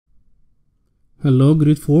Hello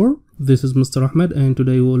grade 4, this is Mr. Ahmed and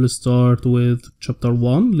today we will start with chapter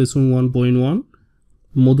 1, lesson 1.1,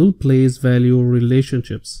 model place value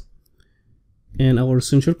relationships. And our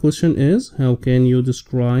essential question is, how can you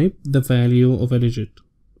describe the value of a digit?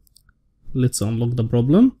 Let's unlock the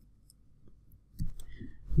problem.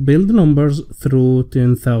 Build numbers through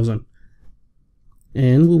 10,000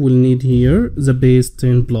 and we will need here the base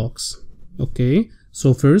 10 blocks. Okay,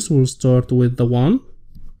 so first we'll start with the 1,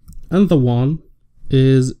 and the 1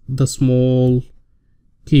 is the small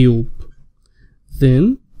cube.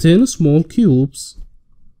 Then 10 small cubes,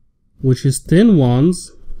 which is 10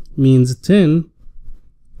 ones, means 10,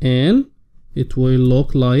 and it will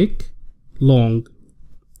look like long.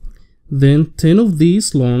 Then 10 of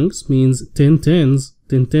these longs means 10 tens.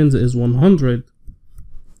 10 tens is 100,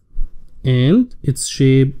 and its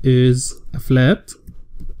shape is a flat,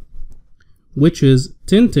 which is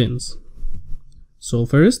 10 tens. So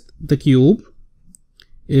first the cube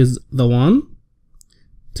is the 1,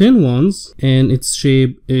 10 ones, and its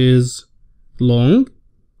shape is long.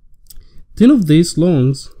 10 of these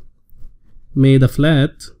longs made a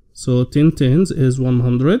flat, so 10 tens is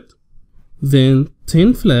 100. Then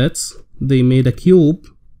 10 flats, they made a cube.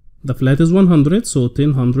 The flat is 100, so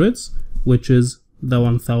 10 hundreds, which is the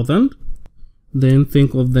 1000. Then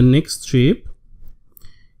think of the next shape.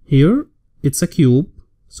 Here it's a cube,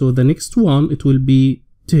 so the next one, it will be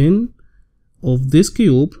 10 of this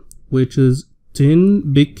cube, which is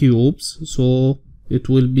 10 big cubes, so it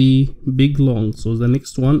will be big long. So the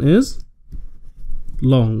next one is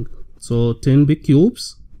long, so 10 big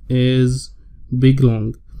cubes is big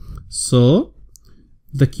long. So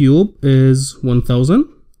the cube is 1000,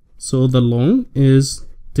 so the long is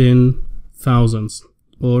 10 thousands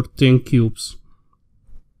or 10 cubes.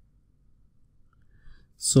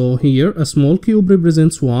 So here a small cube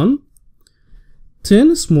represents 1.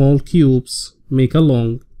 10 small cubes make a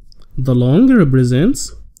long. The long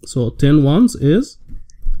represents, so 10 ones is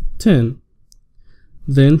 10.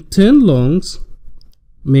 Then 10 longs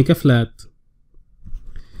make a flat.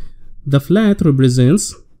 The flat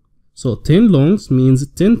represents, so 10 longs means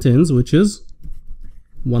 10 tens, which is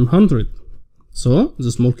 100. So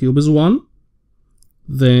the small cube is 1,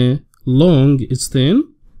 the long is 10,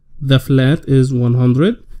 the flat is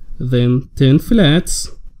 100. Then 10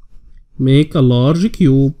 flats make a large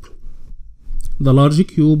cube. The large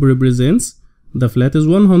cube represents, the flat is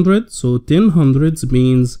 100, so 10 hundreds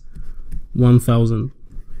means 1000.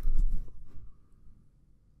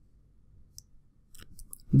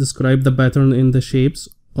 Describe the pattern in the shapes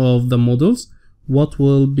of the models. What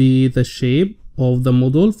will be the shape of the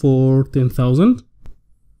model for 10,000?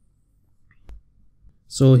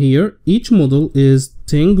 So here each model is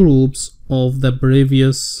 10 groups of the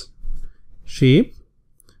previous shape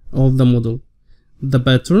of the model. The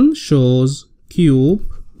pattern shows cube,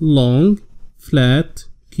 long, flat,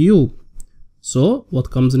 cube. So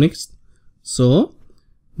what comes next? So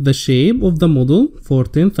the shape of the model for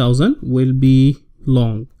 10,000 will be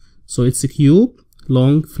long. So it's a cube,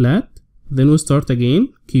 long, flat. Then we start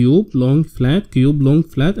again, cube, long, flat, cube, long,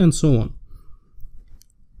 flat, and so on.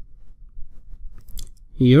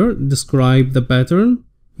 Here describe the pattern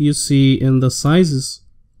you see in the sizes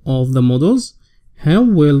of the models. How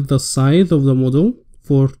will the size of the model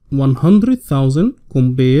for 100,000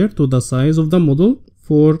 compare to the size of the model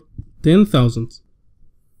for 10,000?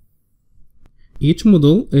 Each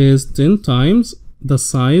model is 10 times the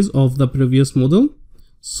size of the previous model,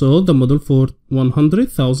 so the model for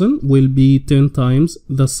 100,000 will be 10 times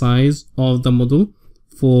the size of the model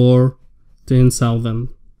for 10,000.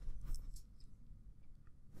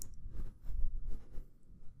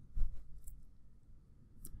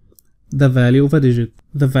 The value of a digit.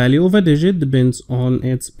 The value of a digit depends on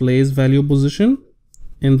its place value position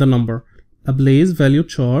in the number. A place value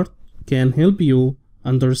chart can help you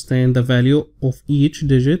understand the value of each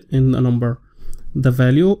digit in the number. The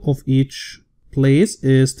value of each place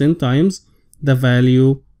is 10 times the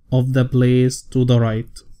value of the place to the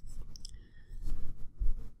right.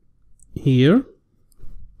 Here,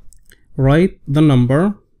 write the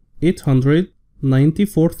number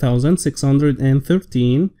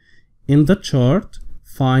 894,613 in the chart.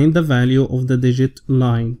 Find the value of the digit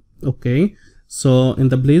 9. Okay, so in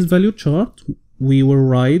the place value chart we will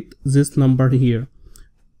write this number here.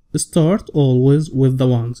 Start always with the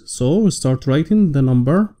ones, so we start writing the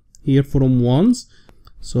number here from ones.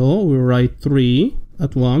 So we write 3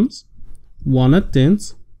 at ones, 1 at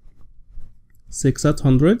tens, 6 at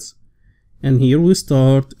hundreds, and here we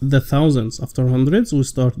start the thousands. After hundreds we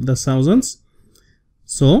start the thousands.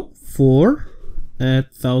 So 4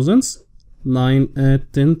 at thousands, 9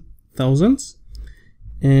 at 10,000s,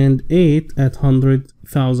 and 8 at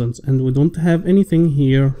 100,000, and we don't have anything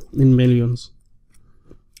here in millions.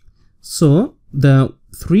 So the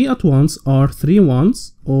 3 at once are 3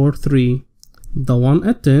 ones or 3. The 1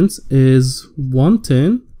 at tens is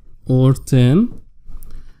 110 or 10.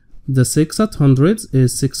 The 6 at hundreds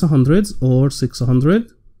is 6 hundreds or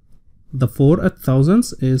 600. The 4 at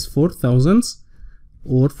thousands is 4 thousands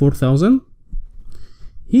or 4,000.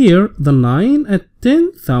 Here, the 9 at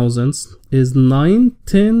 10,000s is 9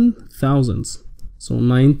 10,000s. So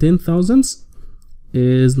 9 10,000s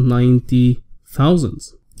is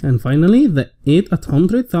 90,000s. And finally, the 8 at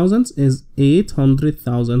 100,000s is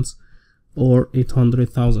 800,000s or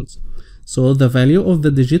 800,000s. So the value of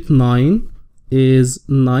the digit 9 is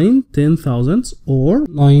 9 10,000s or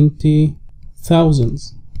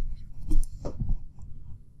 90,000s.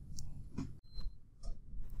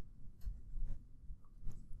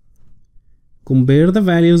 Compare the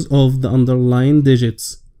values of the underlying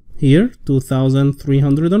digits. Here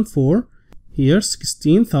 2,304, here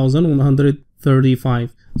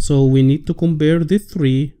 16,135. So we need to compare this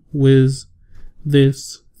 3 with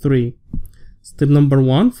this 3. Step number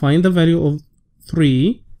 1, find the value of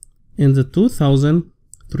 3 in the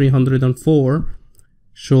 2,304.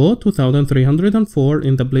 Show 2,304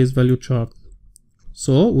 in the place value chart.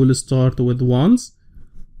 So we'll start with ones,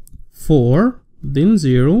 4, then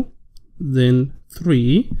 0, then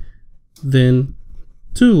 3, then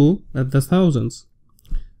 2 at the thousands.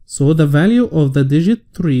 So the value of the digit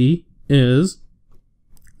 3 is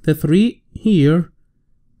the 3 here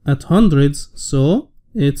at hundreds, so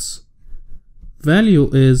its value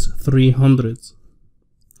is 300.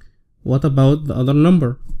 What about the other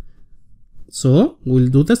number? So we'll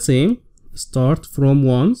do the same. Start from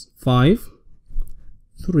ones, 5,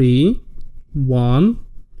 3, 1,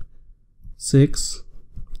 6,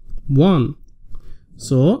 1.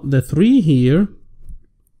 So the 3 here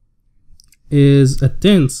is at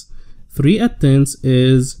tens. 3 at tens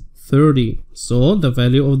is 30. So the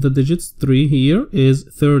value of the digits 3 here is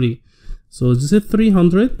 30. So this is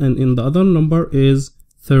 300 and in the other number is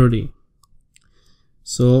 30.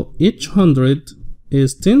 So each 100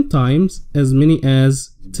 is 10 times as many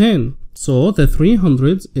as 10. So the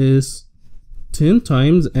 300 is 10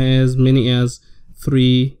 times as many as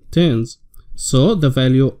 3 tens. So the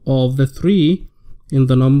value of the 3 in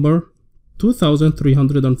the number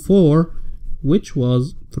 2,304, which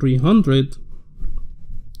was 300,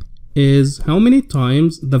 is how many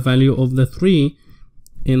times the value of the 3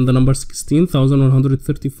 in the number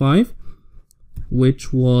 16,135,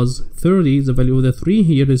 which was 30. The value of the 3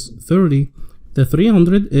 here is 30. The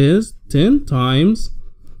 300 is 10 times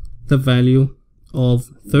the value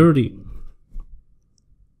of 30.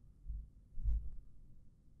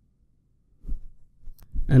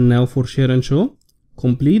 And now for share and show,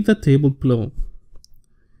 complete the table below.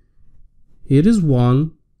 Here is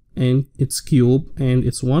 1 and its cube and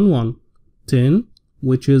it's 1 1. 10,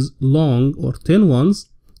 which is long or 10 ones.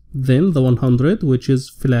 Then the 100, which is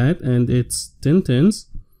flat and it's 10 tens.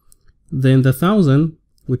 Then the 1000,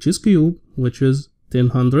 which is cube, which is 10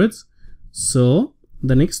 hundreds. So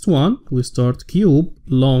the next one, we start cube,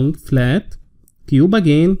 long, flat, cube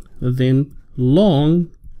again, then long.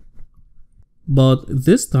 But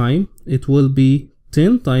this time it will be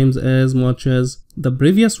 10 times as much as the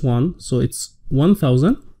previous one. So it's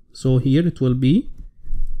 1000. So here it will be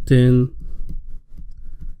 10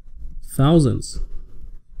 thousands.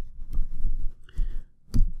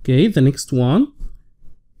 Okay, the next one,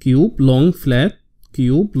 cube, long, flat,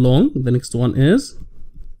 cube, long. The next one is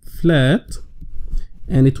flat,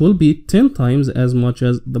 and it will be 10 times as much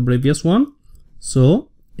as the previous one. So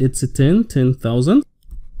it's a 10,000,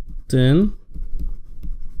 10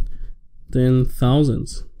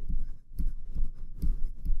 thousands,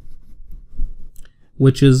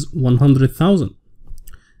 which is 100,000.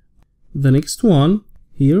 The next one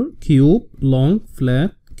here, cube, long,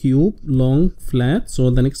 flat, cube, long, flat. So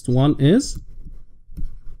the next one is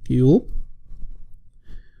cube,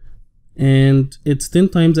 and it's 10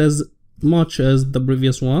 times as much as the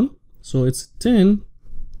previous one. So it's 10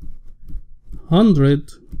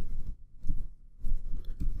 100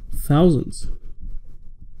 thousands,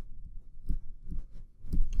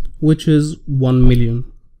 which is 1 million.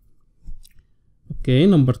 Okay,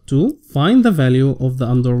 number 2, find the value of the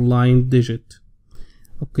underlying digit.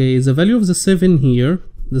 Okay, the value of the 7 here,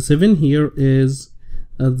 the 7 here is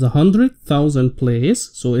at the 100,000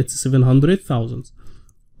 place, so it's 700,000.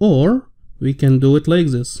 Or we can do it like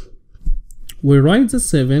this. We write the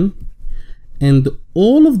 7 and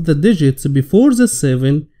all of the digits before the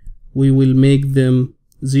 7, we will make them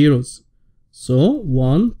zeros. So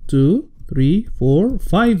 1, 2, 3, 4,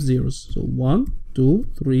 5 zeros. So 1, 2,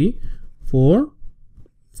 3, 4,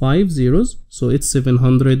 5 zeros, so it's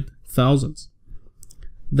 700,000.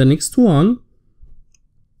 The next one,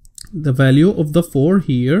 the value of the 4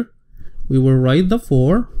 here, we will write the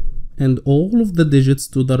 4 and all of the digits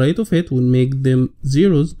to the right of it will make them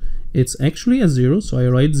zeros. It's actually a 0, so I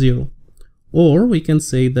write 0. Or we can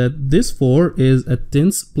say that this 4 is at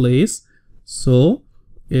tens place, so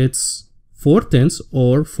it's 4 tenths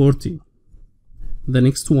or 40. The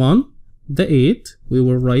next one, the 8, we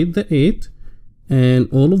will write the 8 and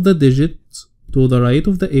all of the digits to the right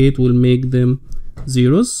of the 8 will make them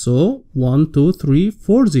zeros, so 1, 2, 3,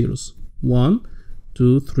 4 zeros. 1,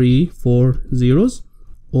 2, 3, 4 zeros,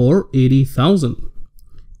 or 80,000.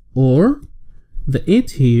 Or the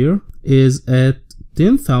 8 here is at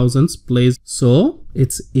 10,000s place, so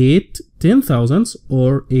it's 8 10,000s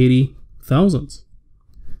or 80,000.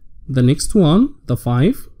 The next one, the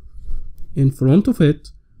 5, in front of it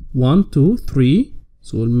 1, 2, 3,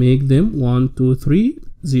 so we'll make them 1, 2, 3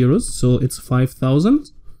 zeros, so it's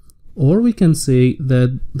 5,000. Or we can say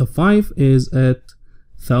that the 5 is at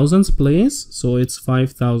thousands place, so it's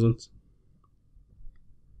 5,000.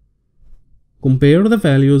 Compare the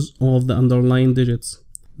values of the underlying digits.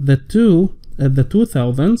 The 2 at the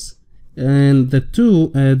 2000s and the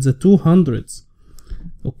 2 at the 200s.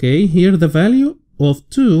 Okay, here the value of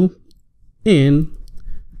 2 in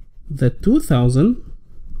the 2000,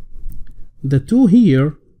 the 2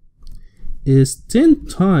 here is 10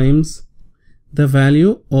 times the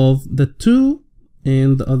value of the 2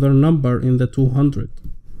 in the other number in the 200.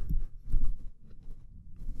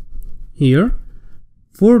 Here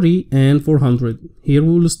 40 and 400. Here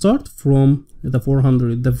we will start from the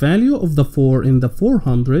 400. The value of the 4 in the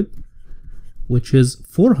 400, which is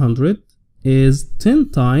 400, is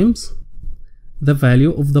 10 times the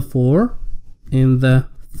value of the 4 in the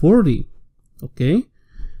 40. Okay,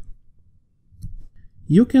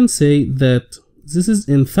 you can say that this is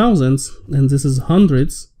in thousands and this is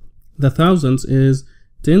hundreds. The thousands is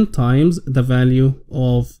 10 times the value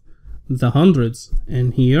of the hundreds,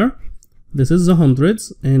 and here this is the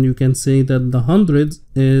hundreds, and you can say that the hundreds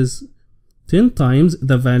is 10 times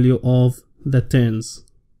the value of the tens.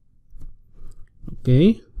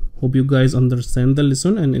 Okay, hope you guys understand the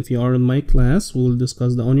lesson, and if you are in my class, we will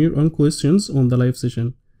discuss the on your own questions on the live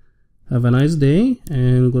session. Have a nice day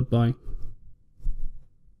and goodbye.